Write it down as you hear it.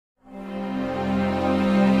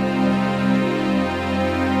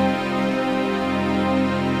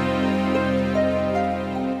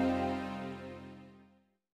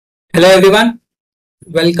Hello everyone,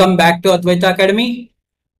 welcome back to Advaitha Academy.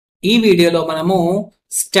 ఈ వీడియోలో మనము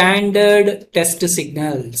స్టాండర్డ్ టెస్ట్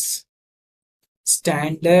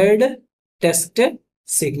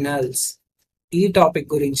సిగ్నల్స్ ఈ టాపిక్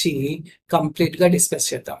గురించి కంప్లీట్ గా డిస్కస్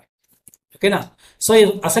చేద్దాం. ఓకేనా? సో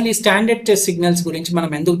అసలు ఈ స్టాండర్డ్ టెస్ట్ సిగ్నల్స్ గురించి మనం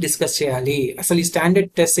ఎందుకు డిస్కస్ చేయాలి, అసలు ఈ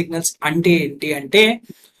స్టాండర్డ్ టెస్ట్ సిగ్నల్స్ అంటే ఏంటి అంటే,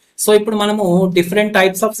 సో ఇప్పుడు మనము డిఫరెంట్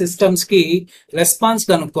టైప్స్ ఆఫ్ సిస్టమ్స్ కి రెస్పాన్స్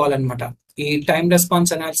కనుక్కోవాలన్నమాట. ఈ టైం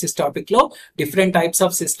రెస్పాన్స్ అనాలిసిస్ టాపిక్ లో డిఫరెంట్ టైప్స్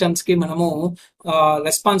ఆఫ్ సిస్టమ్స్ కి మనము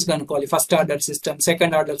రెస్పాన్స్ కనుక్కోవాలి. First order system,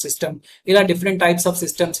 second order system, ఇలా డిఫరెంట్ టైప్స్ ఆఫ్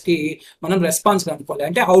సిస్టమ్స్ కి మనం రెస్పాన్స్ కనుక్కోవాలి,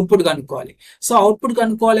 అంటే అవుట్పుట్ కనుక్కోవాలి. సో అవుట్పుట్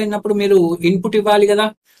కనుక్కోవాలి అన్నప్పుడు మీరు ఇన్పుట్ ఇవ్వాలి కదా.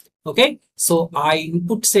 ఓకే, సో ఆ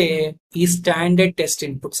ఇన్పుట్సే ఈ స్టాండర్డ్ టెస్ట్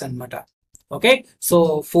ఇన్పుట్స్ అన్నమాట. Okay, so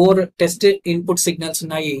 4 test input signals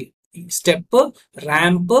ఉన్నాయి: step,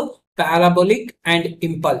 ramp, parabolic and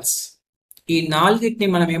impulse. ఈ నాలుగిటిని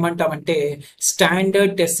మనం ఏమంటామంటే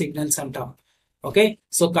స్టాండర్డ్ టెస్ట్ సిగ్నల్స్ అంటాం. ఓకే,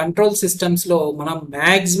 సో కంట్రోల్ సిస్టమ్స్ లో మనం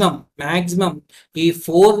మాక్సిమం ఈ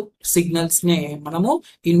 4 సిగ్నల్స్ నే మనము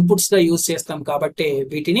ఇన్పుట్స్ గా యూజ్ చేస్తాం కాబట్టి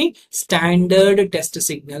వీటిని స్టాండర్డ్ టెస్ట్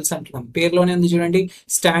సిగ్నల్స్ అంటున్నాం. పేరులోనే ఉంది చూడండి,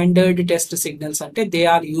 స్టాండర్డ్ టెస్ట్ సిగ్నల్స్ అంటే they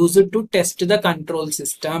are used to test the control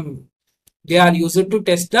system. They are used to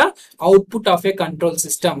test the output of a control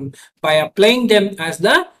system by applying them as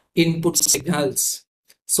the input signals.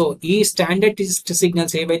 So ఈ standard test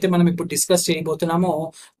signals ఏవైతే మనం ఇప్పుడు discuss చేయబోతున్నామో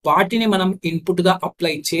వాటిని మనం input గా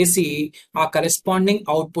apply చేసి ఆ corresponding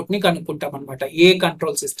output ని కనుక్కుంటాం అనమాట, ఏ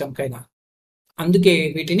కంట్రోల్ సిస్టమ్ కైనా. అందుకే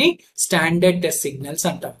వీటిని స్టాండర్డ్ టెస్ట్ సిగ్నల్స్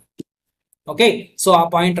అంటాం. ఓకే, సో ఆ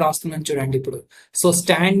పాయింట్ రాస్తున్నాను చూడండి ఇప్పుడు. So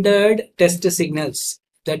standard test signals,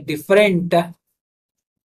 the different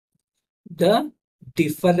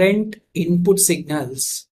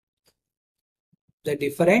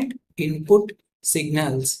input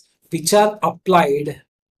signals which are applied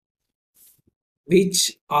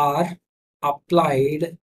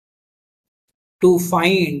to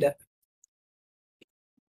find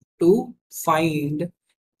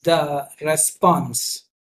the response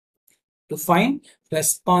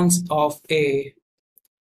of a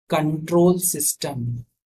control system,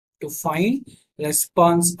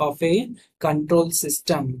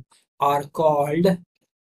 are called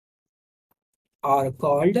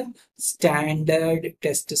standard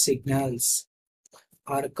test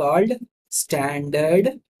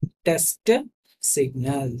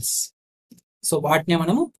signals. So వాటిని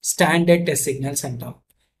మనము standard test signals అంటాం.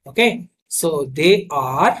 Okay, so they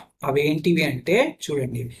are, అవేంటివి అంటే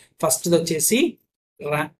చూడండి, first వచ్చేసి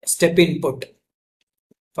step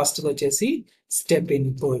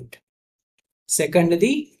input,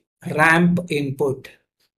 సెకండ్ది ramp input,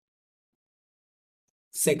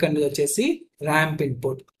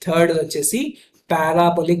 third వచ్చేసి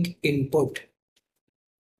parabolic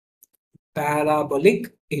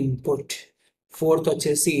input, fourth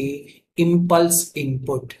వచ్చేసి impulse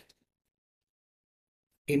input.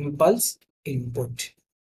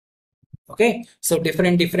 Okay, so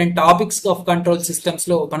different topics of control systems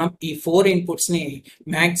లో మనం ఈ 4 ఇన్పుట్స్ ని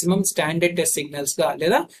మాక్సిమం స్టాండర్డ్ టెస్ట్ సిగ్నల్స్ గా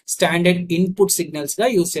లేదా స్టాండర్డ్ ఇన్పుట్ సిగ్నల్స్ గా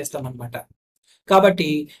యూజ్ చేస్తాం అనమాట. కాబట్టి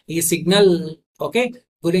ఈ సిగ్నల్ ఓకే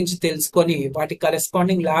గురించి తెలుసుకొని వాటి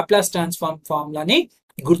కరెస్పాండింగ్ లాప్లాస్ ట్రాన్స్ఫార్మ్ ఫార్ములాని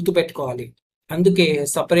గుర్తు పెట్టుకోవాలి. అందుకే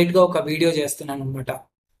సపరేట్ గా ఒక వీడియో చేస్తున్నాను అనమాట.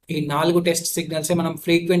 ఈ 4 టెస్ట్ సిగ్నల్స్ మనం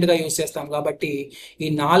ఫ్రీక్వెంట్ గా యూజ్ చేస్తాం కాబట్టి ఈ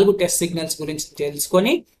 4 టెస్ట్ సిగ్నల్స్ గురించి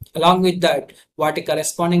తెలుసుకొని అలాంగ్ విత్ దట్ వాటి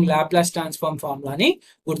కరెస్పాండింగ్ లాప్లాస్ ట్రాన్స్ఫార్మ్ ఫార్ములాని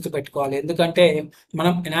గుర్తుపెట్టుకోవాలి. ఎందుకంటే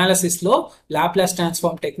మనం అనాలిసిస్ లో లాప్లాస్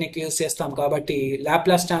ట్రాన్స్ఫార్మ్ టెక్నిక్ యూజ్ చేస్తాం కాబట్టి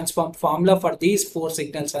Laplace transform formula for these 4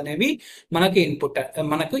 signals అనేవి మనకు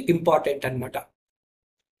ఇంపార్టెంట్ అన్నమాట.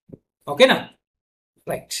 ఓకేనా?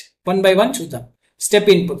 రైట్, 1 by 1 చూద్దాం. స్టెప్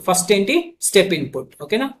ఇన్పుట్, ఫస్ట్ ఏంటి? Step input.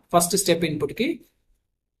 ఓకేనా, ఫస్ట్ స్టెప్ ఇన్పుట్ కి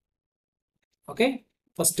okay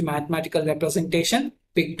first mathematical representation,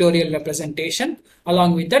 pictorial representation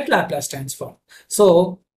along with that Laplace transform. So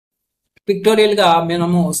pictorial గా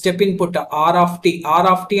మనము step input are of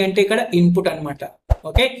tea అంటే ఇక్కడ ఇన్పుట్ అన్నమాట.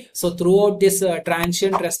 Okay, so through out this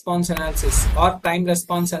transient response analysis are time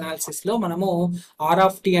response analysis లో మనము are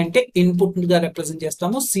of tea అంటే input గా represent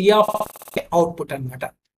చేస్తాము, సి ఆఫ్ అవుట్పుట్ అన్నమాట.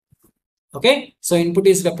 Okay, so input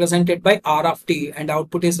is represented by are of tea and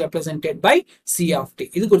output is represented by C of tea.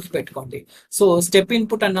 ఇది గుర్తుపెట్టుకోండి. So step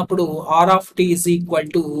input అన్నప్పుడు are of T is equal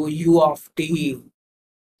to you of tea,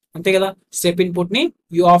 అంతే కదా. Step input ని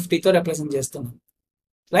you of tea తో represent చేస్తున్నాం,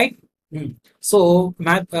 right. So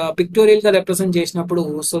pictorial గా represent చేసినప్పుడు,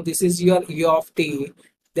 so this is your you of tea,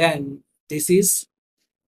 then this is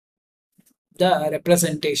the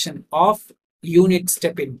representation of unit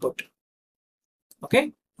step input. Okay,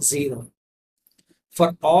 0. For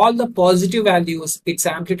all the positive values, its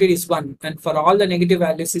amplitude is 1, and for all the negative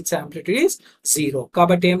values, its amplitude is 0.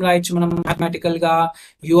 కాబట్టి ఏం రాయొచ్చు మనం mathematical గా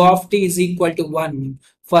u of t is equal to 1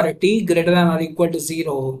 for t greater than or equal to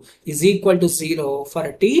 0 is equal to 0 for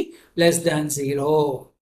t less than 0.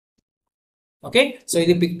 Okay, so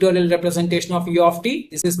ఇది pictorial representation of u of t.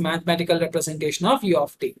 This is mathematical representation of u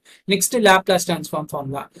of t. Next, Laplace transform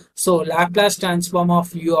formula. So Laplace transform of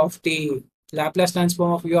u of t. Laplace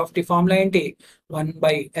transform of u of t formula ఏంటి? 1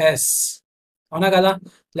 by s. అవునా కదా?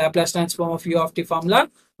 Laplace transform of u of t formula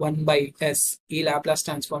 1 by s. ఈ Laplace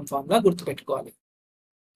transform formula గుర్తుపెట్టుకోవాలి.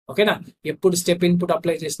 ఓకేనా? ఎప్పుడు step input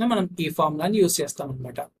apply చేసినా మనం ఈ ఫార్ములాని యూజ్ చేస్తాం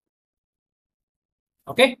అనమాట.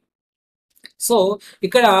 ఓకే, సో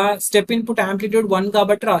ఇక్కడ స్టెప్ ఇన్పుట్ యాంప్లిట్యూడ్ 1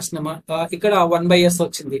 కాబట్టి రాసినామా, ఇక్కడ 1 by s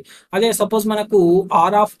వచ్చింది. అదే సపోజ్ మనకు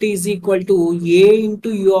r of t is equal to a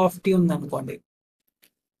into u of t ఉంది అనుకోండి.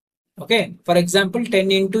 Okay, for example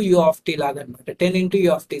 10 into u of t లాగా అనమాట, 10 into u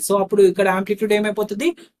of t. So అప్పుడు ఇక్కడ యాంప్లిట్యూడ్ ఏమైపోతుంది?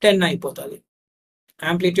 10 అయిపోతుంది.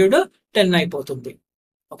 యాంప్లిట్యూడ్ 10 అయిపోతుంది.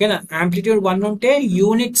 ఓకేనా? యాంప్లిట్యూడ్ 1 ఉంటే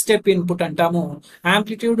యూనిట్ స్టెప్ ఇన్పుట్ అంటాము.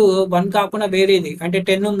 యాంప్లిట్యూడ్ 1 కాకుండా వేరేది అంటే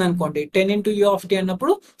 10 ఉంది అనుకోండి, 10 into u of t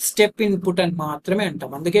అన్నప్పుడు స్టెప్ ఇన్పుట్ అని మాత్రమే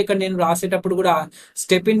అంటాం. అందుకే ఇక్కడ నేను రాసేటప్పుడు కూడా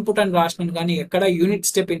స్టెప్ ఇన్పుట్ అని రాసినాను, కానీ ఎక్కడ యూనిట్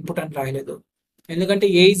స్టెప్ ఇన్పుట్ అని రాయలేదు. ఎందుకంటే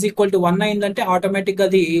a is equal to 1 అయిందంటే ఆటోమేటిక్గా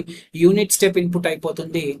అది యూనిట్ స్టెప్ ఇన్పుట్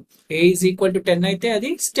అయిపోతుంది. a is equal to 10 అయితే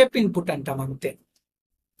అది స్టెప్ ఇన్పుట్ అంటాం అంతే.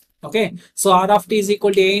 Okay, so r of t is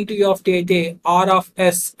equal to a into u of t అయితే r of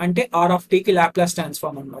s అంటే r of t కి లాప్లాస్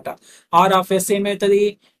ట్రాన్స్ఫార్మ్ అనమాట. r of s ఏమవుతుంది?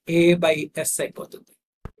 a by s అయిపోతుంది,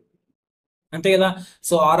 అంతే కదా?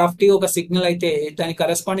 సో r of t ఒక signal అయితే దాని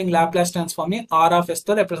కరెస్పాండింగ్ లాప్లాస్ ట్రాన్స్ఫార్మ్ ని r of s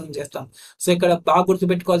తో రిప్రజెంట్ చేస్తాం. సో ఇక్కడ బాగా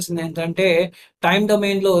గుర్తుపెట్టుకోవాల్సింది ఏంటంటే టైం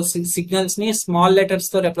డొమైన్ లో సిగ్నల్స్ ని స్మాల్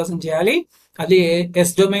లెటర్స్ తో రిప్రజెంట్ చేయాలి. అదే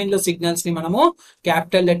ఎస్ డొమైన్ లో సిగ్నల్స్ ని మనము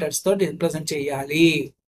క్యాపిటల్ లెటర్స్ తో రిప్రజెంట్ చేయాలి.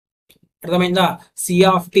 అర్థమైందా? సి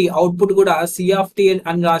ఆఫ్ టీ అవుట్పుట్ కూడా సి ఆఫ్ టీ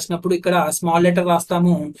అని రాసినప్పుడు ఇక్కడ స్మాల్ లెటర్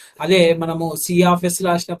రాస్తాము. అదే మనము సి ఆఫ్ ఎస్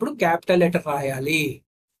రాసినప్పుడు క్యాపిటల్ లెటర్ రాయాలి.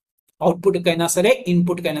 అవుట్పుట్ కైనా సరే,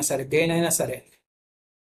 ఇన్పుట్ కైనా సరే, దేనైనా సరే.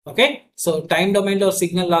 ఓకే, సో టైం డొమైన్ లో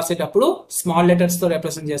సిగ్నల్ రాసేటప్పుడు స్మాల్ లెటర్స్ తో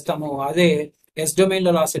రిప్రజెంట్ చేస్తాము. అదే ఎస్ డొమైన్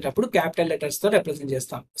లో రాసేటప్పుడు క్యాపిటల్ లెటర్స్ తో రిప్రజెంట్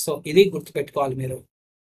చేస్తాం. సో ఇది గుర్తుపెట్టుకోవాలి మీరు.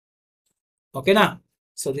 ఓకేనా?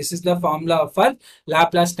 So this is the formula for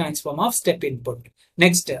Laplace transform of step input.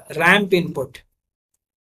 Next ramp input.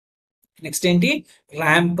 Next ఏంటి?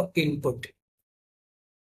 Ramp input.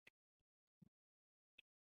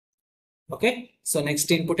 Okay, so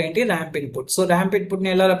next input ఏంటి? Ramp input. So ramp input ని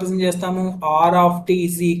ఎలా రిప్రజెంట్ చేస్తాము? r of t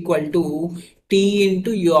is equal to t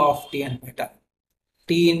into u of t అనమాట.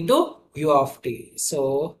 t into u of t. So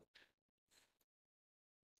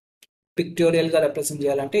pictorial గా represent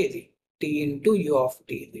చేయాలంటే ఇది t into u of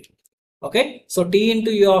t ఇది. Okay, so t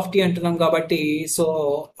into u of t అంటున్నాం కాబట్టి so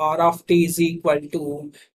r of t is equal to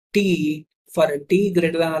t for t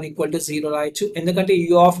greater than or equal to 0 రాయొచ్చు. ఎందుకంటే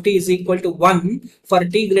u of t is equal to 1 for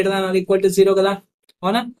t greater than or equal to 0 కదా,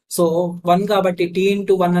 అవునా? So 1 కాబట్టి t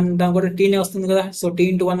into 1 అన్నా కూడా t నే వస్తుంది కదా. సో t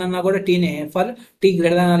into 1 అన్నా కూడా t నే. For t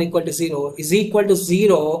greater than or equal to 0 is equal to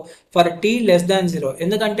 0 for t less than 0.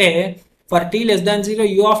 ఎందుకంటే for t less than 0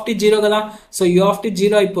 u of t 0 కదా. సో u of t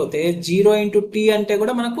 0 అయిపోతే 0 into t అంటే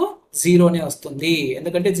కూడా మనకు 0నే వస్తుంది.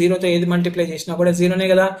 ఎందుకంటే 0తో ఏది మల్టిప్లై చేసినా కూడా 0నే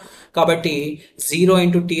కదా. కాబట్టి 0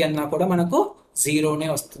 into t అన్నా కూడా మనకు 0నే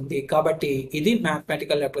వస్తుంది. కాబట్టి ఇది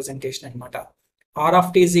మ్యాథమెటికల్ రిప్రజెంటేషన్ అనమాట. r of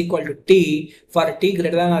t is equal to t for t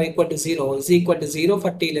greater than or equal to 0 is equal to 0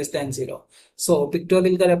 for t less than 0. So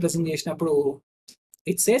pictorial గా రిప్రజెంట్ చేసినప్పుడు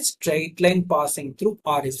it's a straight line passing through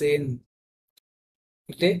origin.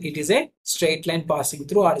 It is a straight line passing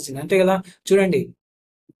through origin, అంతే కదా. చూడండి,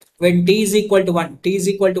 when t is equal to 1, t is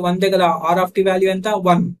equal to 1 దగ్గర r of t value ఎంత?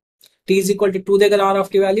 1. t is equal to 2 దగ్గర r of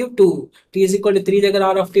t value 2. t is equal to 3 దగ్గర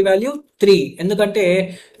r of t value 3. ఎందుకంటే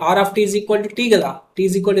r of t is equal to t కదా. t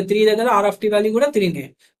is equal to 3 దగ్గర r of t value కూడా 3నే.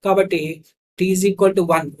 కాబట్టి t is equal to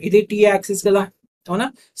 1, ఇది t axis కదా, అవునా?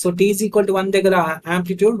 So t is equal to 1 దగ్గర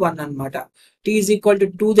యాంప్లిట్యూడ్ 1 అనమాట. t is equal to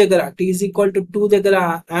 2 దగ్గర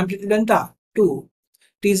యాంప్లిట్యూడ్ ఎంత? 2.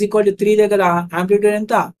 t is equal to 3 దగ్గర యాంప్లిట్యూడ్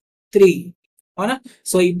ఎంత? 3, అవునా?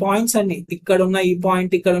 సో ఈ పాయింట్స్ అన్ని ఇక్కడ ఉన్న ఈ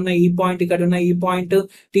పాయింట్, ఇక్కడ ఉన్న ఈ పాయింట్, ఇక్కడ ఉన్న ఈ point,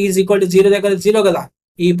 t is equal to 0 దగ్గర 0 కదా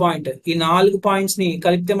ఈ పాయింట్. ఈ 4 పాయింట్స్ ని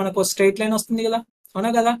కలిపితే మనకు స్ట్రైట్ లైన్ వస్తుంది కదా,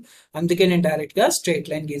 అవునా కదా. అందుకే నేను డైరెక్ట్ గా స్ట్రైట్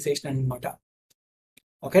లైన్ గీసేసిన అనమాట.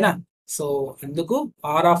 ఓకేనా? సో అందుకు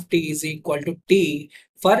r of t is equal to t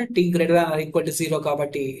for t greater than or equal to 0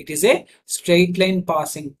 కాబట్టి it is a straight line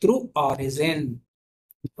passing through origin.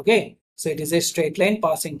 Okay, so it is a straight line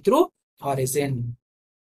passing through origin.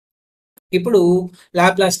 ఇప్పుడు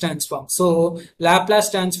Laplace transform. So Laplace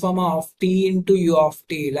transform of t into u of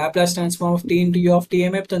t. Laplace transform of t into u of t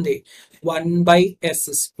ఏమవుతుంది? 1 by s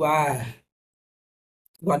square.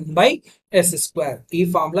 1 by s square. ఈ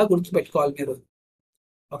formula గుర్తుపెట్టుకోవాలి మీరు.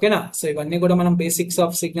 ఓకేనా? So ఇవన్నీ కూడా మనం basics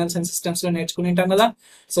of signals and systems లో నేర్చుకుంటాం కదా.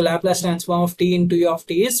 So Laplace transform of t into u of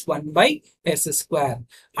t is 1 by s square.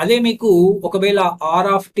 అదే మీకు ఒకవేళ r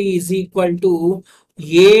of t is equal to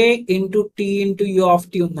a into t into u of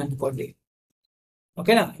t ఉందనుకోండి.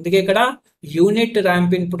 ఓకేనా? అందుకే ఇక్కడ యూనిట్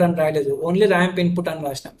ర్యాంప్ ఇన్పుట్ అని రాయలేదు, ఓన్లీ ర్యాంప్ ఇన్పుట్ అని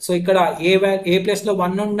రాసినాం. సో ఇక్కడ ఏ ప్లేస్ లో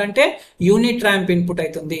 1 ఉందంటే యూనిట్ ర్యాంప్ ఇన్పుట్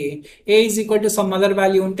అవుతుంది. ఏ is equal to some other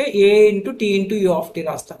value ఉంటే a into t into u of t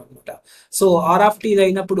రాస్తాను అనమాట. సో ఆర్ ఆఫ్ టీ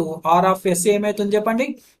అయినప్పుడు ఆర్ ఆఫ్ ఎస్ ఏమైతుంది చెప్పండి,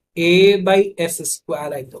 a బై ఎస్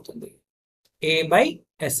స్క్వేర్ అయిపోతుంది. a by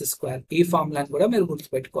yes square. ఈ ఫార్ములాని కూడా మీరు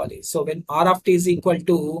గుర్తుపెట్టుకోవాలి. So when are of T is equal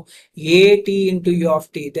to A tea into you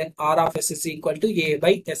of tea, then are of yes is equal to a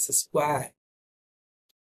by yes square.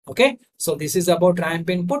 Okay, so this is about ramp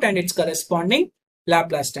input and its corresponding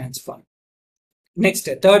Laplace transform. Next,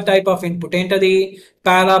 third type of input entadi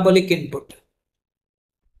parabolic input.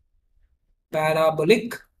 Parabolic.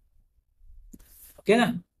 Okay na?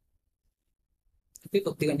 Okay,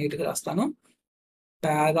 కొద్దిగా neat గా రాస్తాను.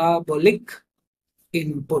 Parabolic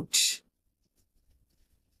input.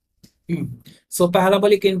 So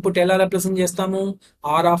parabolic input ఎలా represent చేస్తాము,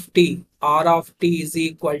 are of tea. Are of T is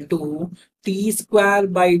equal to tea square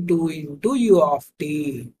by 2 into you of tea.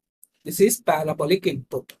 This is parabolic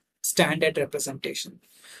input standard representation.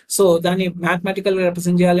 So దాన్ని mathematical గా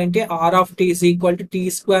represent చేయాలంటే are of T is equal to tea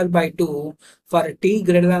square by 2 for t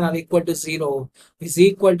greater than or equal to 0 is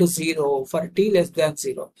equal to 0 for tea less than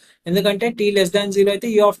 0. ఎందుకంటే tea less than 0 అయితే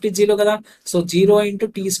you of tea 0 కదా. So 0 into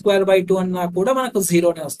tea square by 2 అన్నా కూడా మనకు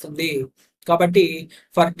 0నే వస్తుంది. కాబట్టి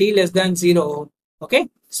for tea less than 0, okay,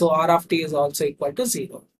 so are of T is also equal to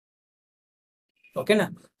 0. ఓకేనా?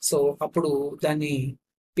 So అప్పుడు దాన్ని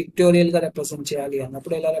పిక్టోరియల్ గా రిప్రజెంట్ చేయాలి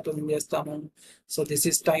అన్నప్పుడు ఎలా రిప్రజెంట్ చేస్తాము, so this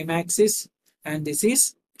is time axis and this is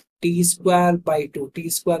T square by 2, tea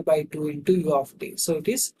square by 2 into you of tea. So it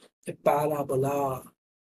is a parabola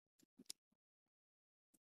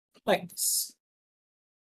like this.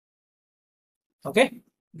 Okay,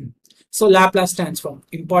 so Laplace transform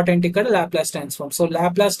important ikkada. Laplace transform, so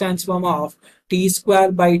Laplace transform of t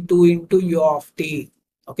square by 2 into u of t.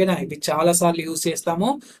 ఓకేనా? ఇవి చాలా సార్లు use చేస్తాము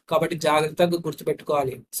కాబట్టి జాగ్రత్తగా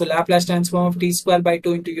గుర్తుపెట్టుకోవాలి. So Laplace transform of tea square by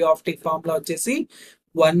 2 into you of tea formula వచ్చేసి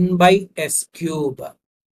 1 by yes cube.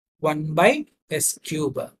 1 by yes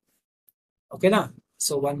cube. ఓకేనా?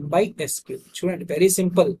 So 1 by yes cube. చూడండి, very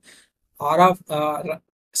simple. Are of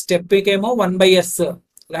step కేమో 1 బై ఎస్,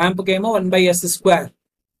 ర్యాంప్ కేమో 1 by yes square.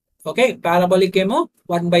 Okay, parabolic ఏమో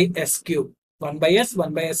 1 by yes cube. 1 by yes,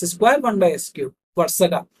 1 by yes square, 1 by yes cube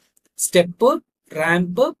వరుసగా step,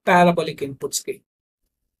 ramp, parabolic inputs కి.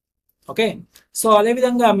 Okay, so అదే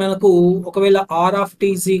విధంగా మనకు ఒకవేళ are of T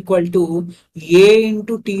is equal to A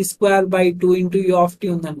into tea square by 2 into you of tea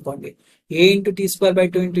ఉందనుకోండి. ఏ into tea square by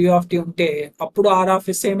 2 into you of tea ఉంటే అప్పుడు are of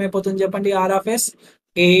yes ఏమైపోతుంది చెప్పండి, are of yes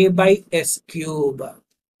A by yes cube.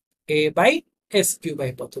 A by yes cube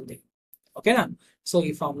అయిపోతుంది. ఓకేనా? So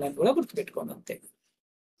ఈ ఫార్ములాని కూడా గుర్తుపెట్టుకోండి అంతే.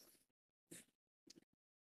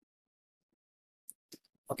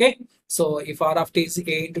 Okay, so if are of tea is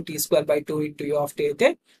a into tea square by 2 into you of tea అయితే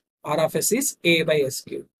are of yes is a by yes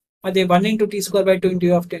cube. అదే 1 into tea square by 2 into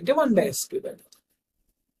you of tea అంటే 1 by yes cube అయిపోతుంది.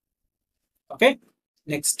 Okay,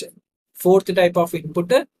 next fourth type of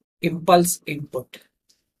input impulse input.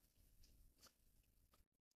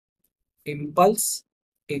 Impulse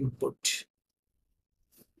input.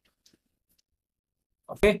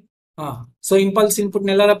 Okay, so impulse input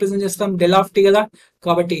ని ఎలా represent చేస్తాం, del of tea కదా.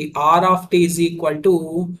 కాబట్టి are of T is equal to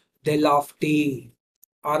del of tea.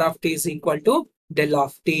 Are of T is equal to del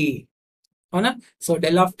of tea. అవునా? So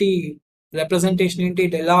del of tea representation ఏంటి,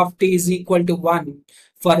 del of T is equal to 1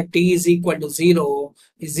 for T is equal to 0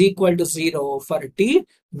 is equal to 0 for tea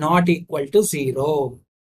not equal to 0.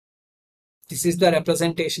 This is the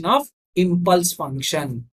representation of impulse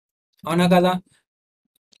function. అవునా కదా?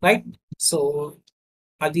 Right. So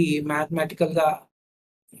అది mathematical గా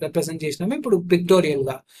represent చేసినాము. ఇప్పుడు pictorial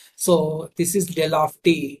గా, so this is del of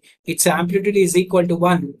tea. It's amplitude is equal to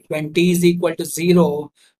 1 when t is equal to 0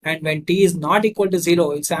 and when t is not equal to 0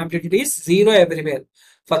 its amplitude is 0 everywhere.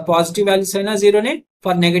 For positive values అయినా 0 నే,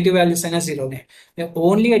 for negative values అయినా 0 నే.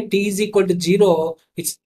 Only at t is equal to 0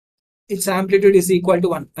 its amplitude is equal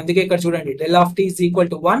to 1. అందుకే ఇక్కడ చూడండి, del of tea is equal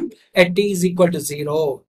to 1 at t is equal to 0.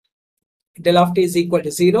 Del of t is equal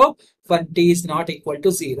to 0 for t is not equal to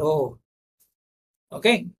 0.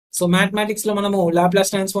 Okay, so mathematics లో మనము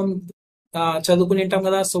Laplace transform చదువుకుని ఉంటాం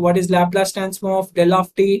కదా. So what is Laplace transform of del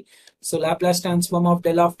of tea? So Laplace transform of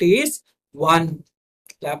del of tea is 1.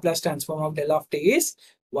 Laplace transform of del of tea is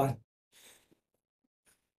 1.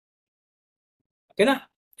 ఓకేనా,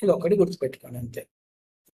 ఇది ఒకటి గుర్తుపెట్టుకోండి అంతే.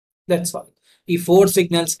 That's all. ఈ 4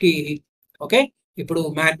 సిగ్నల్స్ కి ఓకే, ఇప్పుడు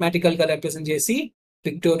మ్యాథమెటికల్ గా రిప్రజెంట్ చేసి,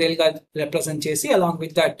 పిక్టోరియల్ గా రిప్రజెంట్ చేసి, along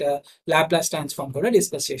with that Laplace transform కూడా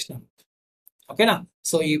డిస్కస్ చేసినాం. ఓకేనా,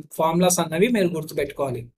 సో ఈ ఫార్ములాస్ అన్నవి మీరు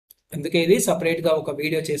గుర్తుపెట్టుకోవాలి, అందుకే ఇది సపరేట్ గా ఒక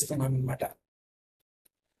వీడియో చేస్తున్నాను అనమాట.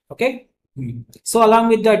 Okay, so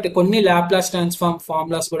along with that కొన్ని లాప్లాస్ ట్రాన్స్ఫార్మ్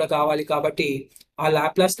ఫార్ములాస్ కూడా కావాలి కాబట్టి ఆ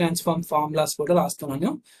లాప్లాస్ ట్రాన్స్ఫార్మ్ ఫార్ములాస్ కూడా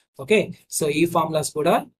రాస్తున్నాను. ఓకే, సో ఈ ఫార్ములాస్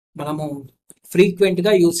కూడా మనము ఫ్రీక్వెంట్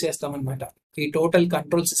గా యూజ్ చేస్తాం అనమాట ఈ టోటల్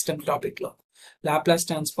కంట్రోల్ సిస్టమ్ టాపిక్ లో. Laplace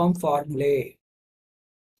transform formulae.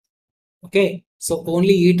 Okay, so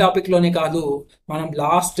only ఈ టాపిక్ లోనే కాదు, మనం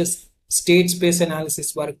లాస్ట్ స్టేట్ స్పేస్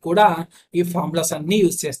అనాలిసిస్ వరకు కూడా ఈ ఫార్ములాస్ అన్ని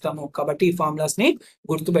యూజ్ చేస్తాము కాబట్టి ఈ ఫార్ములాస్ ని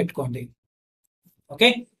గుర్తుపెట్టుకోండి. Okay,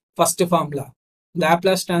 first formula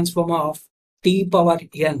Laplace transform of tea power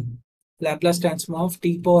N. Laplace transform of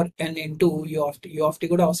tea power N into you of tea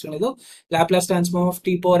కూడా అవసరం లేదు. Laplace transform of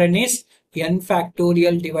tea power N is n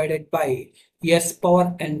factorial divided by yes power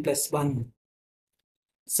N plus 1.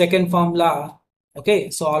 Second formula, okay,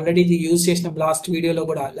 so already ఇది use చేసిన last వీడియోలో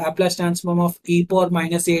కూడా, Laplace transform of e power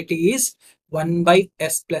minus at is 1 by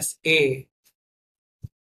s plus a.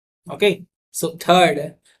 Okay, so third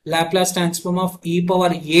Laplace transform of e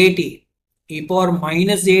power at, e power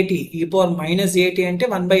minus at. e power minus at అంటే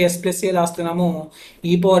 1 by s plus a రాస్తున్నాము,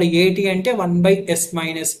 e power at అంటే 1 by s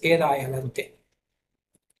minus a రాయాలి అంతే,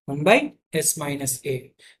 1 by s minus a.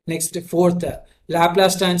 Next fourth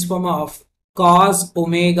Laplace transform of cos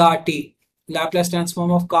omega t. Laplace transform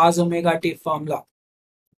of cos omega t formula.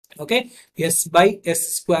 Okay, s by s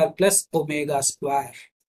square plus omega square.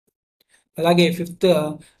 అలాగే fifth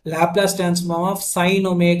Laplace transform of sin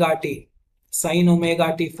omega t. sin omega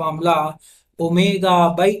t formula omega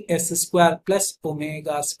by s square plus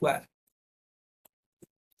omega square.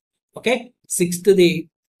 Okay, sixth the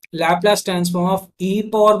Laplace transform of e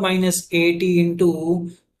power minus at into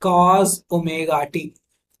cos omega t.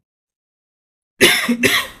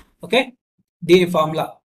 Okay, దీని formula.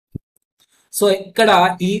 So ఇక్కడ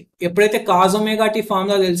ఈ ఎప్పుడైతే cause omega tea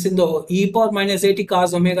formula తెలిసిందో, ఈ power minus ఏటీ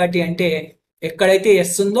cause omega tea అంటే ఎక్కడైతే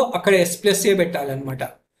yes ఉందో అక్కడ ఎస్ ప్లస్ ఏ పెట్టాలన్నమాట.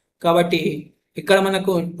 కాబట్టి ఇక్కడ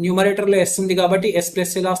మనకు న్యూమరేటర్ లో ఎస్ ఉంది కాబట్టి ఎస్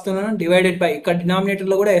ప్లస్ ఏ రాస్తున్నాను, డివైడెడ్ బై ఇక్కడ డినామినేటర్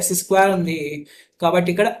లో కూడా ఎస్ స్క్వేర్ ఉంది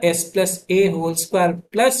కాబట్టి ఇక్కడ ఎస్ ప్లస్ ఏ whole square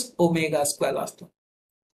plus omega square రాస్తాం.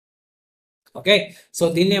 ఓకే, సో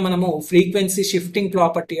దీన్నే మనము frequency shifting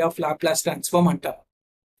property of Laplace transform అంటాం.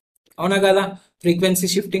 అవునా కదా, ఫ్రీక్వెన్సీ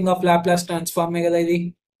షిఫ్టింగ్ ఆఫ్ లాప్లాస్ ట్రాన్స్ఫార్మే కదా ఇది.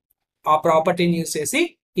 ఆ ప్రాపర్టీని యూజ్ చేసి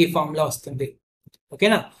ఈ ఫార్ములా వస్తుంది.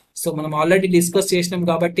 ఓకేనా, సో మనం ఆల్రెడీ డిస్కస్ చేసినాం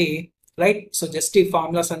కాబట్టి రైట్. సో జస్ట్ ఈ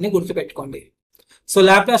ఫార్ములాస్ అన్ని గుర్తుపెట్టుకోండి. So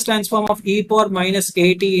Laplace transform of e power minus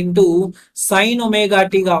at into sine omega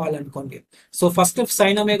tea కావాలనుకోండి. So first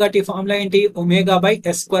sine omega tea formula ఏంటి, omega by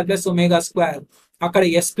yes square plus omega square. అక్కడ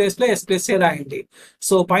yes place లో S plus ఏ రాయండి.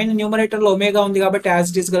 So పైన numerator లో omega ఉంది కాబట్టి as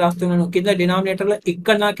it is గా రాస్తున్నాను, కింద డినామినేటర్ లో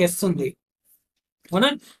ఇక్కడ నాకు ఎస్ ఉంది, అవునా,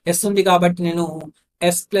 ఎస్ ఉంది కాబట్టి నేను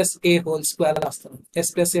ఎస్ ప్లస్ ఏ హోల్ స్క్వేర్ రాస్తున్నాను,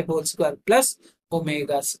 ఎస్ ప్లస్ ఏ whole square plus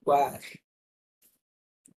omega square.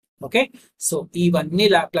 Okay, so ఇవన్నీ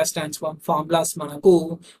లాప్లాస్ ట్రాన్స్ఫార్మ్ ఫార్ములాస్ మనకు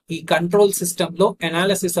ఈ కంట్రోల్ సిస్టమ్ లో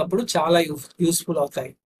అనాలిసిస్ అప్పుడు చాలా యూస్ఫుల్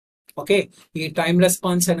అవుతాయి. ఓకే, ఈ టైం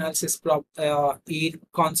రెస్పాన్స్ అనాలిసిస్ ఈ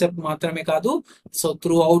కాన్సెప్ట్ మాత్రమే కాదు, so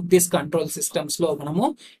through out this control systems లో మనము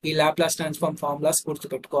ఈ లాప్లాస్ ట్రాన్స్ఫార్మ్ ఫార్ములాస్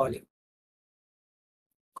గుర్తుపెట్టుకోవాలి.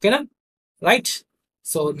 ఓకేనా, right.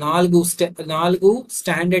 So 4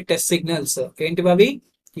 standard test signals ఏంటివి అవి,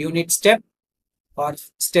 unit step are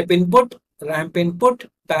step input, ramp input,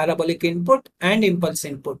 parabolic input and impulse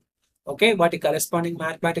input. Okay, వాటి corresponding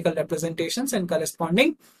mathematical representations and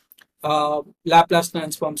corresponding Laplace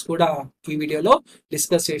transforms కూడా ఈ వీడియోలో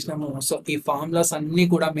డిస్కస్ చేసినాము. సో ఈ ఫార్ములాస్ అన్ని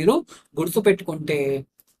కూడా మీరు గుర్తు పెట్టుకుంటే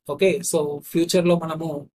ఓకే, సో ఫ్యూచర్ లో మనము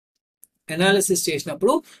అనాలిసిస్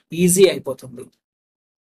చేసినప్పుడు ఈజీ అయిపోతుంది.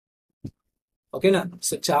 ఓకేనా,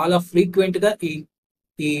 సో చాలా ఫ్రీక్వెంట్ గా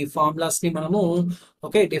ఈ ఫార్ములాస్ ని మనము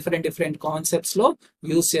ఓకే డిఫరెంట్ కాన్సెప్ట్స్ లో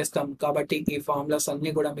యూజ్ చేస్తాం కాబట్టి ఈ ఫార్ములాస్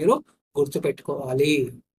అన్ని కూడా మీరు గుర్తు పెట్టుకోవాలి.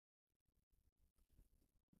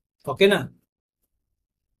 ఓకేనా,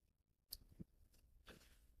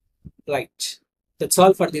 right, that's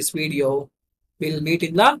all for this video. We'll meet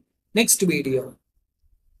in the next video.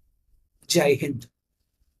 Jai Hind.